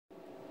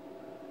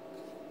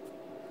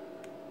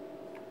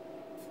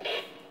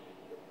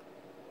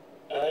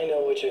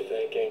what you're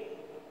thinking.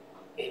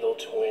 Evil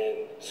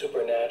twin,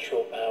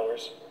 supernatural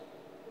powers.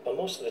 But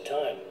most of the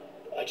time,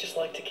 I just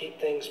like to keep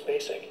things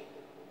basic.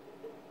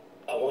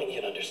 I want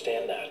you to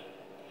understand that.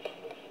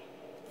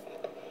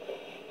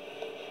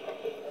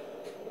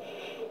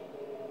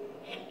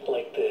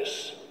 Like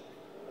this.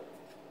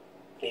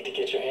 Need to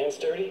get your hands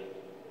dirty?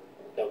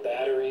 No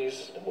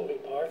batteries, no moving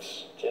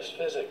parts, just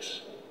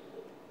physics.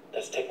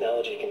 That's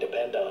technology you can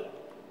depend on.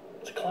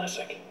 It's a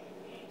classic.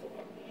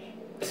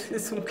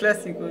 Es un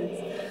clásico,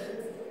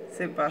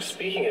 se pasa.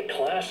 Speaking of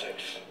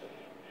classics,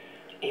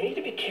 you need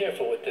to be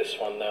careful with this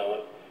one,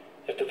 though.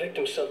 If the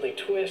victim suddenly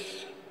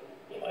twists,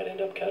 you might end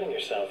up cutting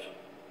yourself.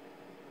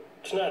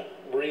 It's not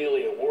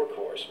really a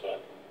workhorse,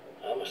 but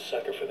I'm a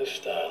sucker for this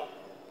style.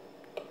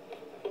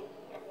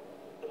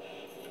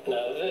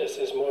 Now this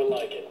is more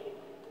like it.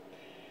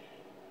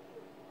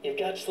 You've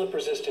got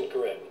slip-resistant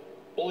grip.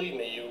 Believe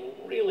me, you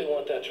really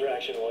want that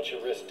traction once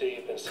you're wrist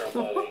deep in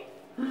somebody.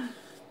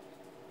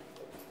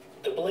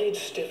 The blade's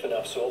stiff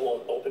enough so it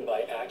won't open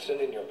by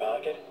accident in your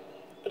pocket,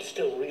 but it's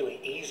still really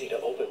easy to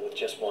open with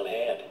just one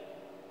hand.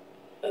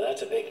 Now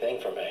that's a big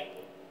thing for me.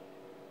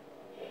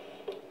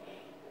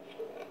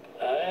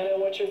 I know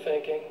what you're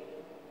thinking.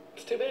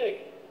 It's too big,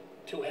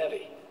 too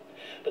heavy.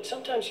 But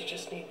sometimes you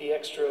just need the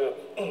extra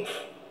oomph.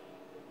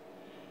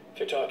 If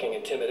you're talking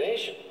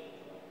intimidation,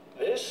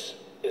 this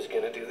is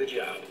gonna do the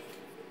job.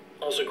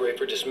 Also great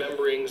for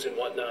dismemberings and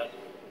whatnot.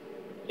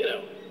 You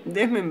know,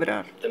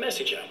 Desmembrar. the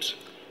messy jobs.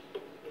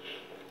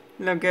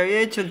 Lo que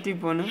había hecho el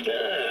tipo, ¿no?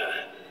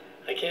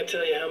 I can't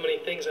tell you how many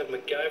things I've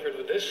MacGyvered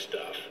with this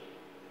stuff.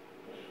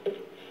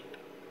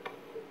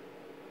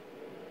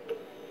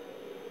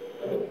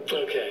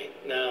 Okay,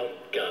 now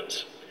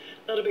guns.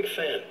 Not a big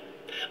fan.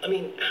 I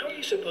mean, how are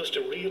you supposed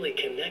to really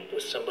connect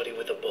with somebody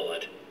with a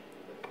bullet?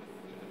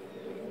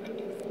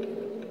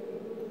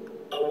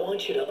 I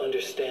want you to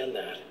understand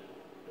that.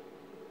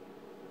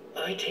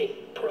 I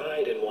take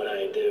pride in what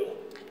I do.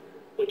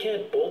 We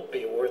can't both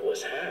be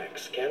worthless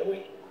hacks, can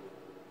we?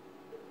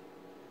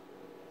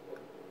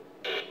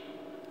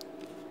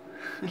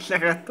 La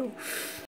gastó.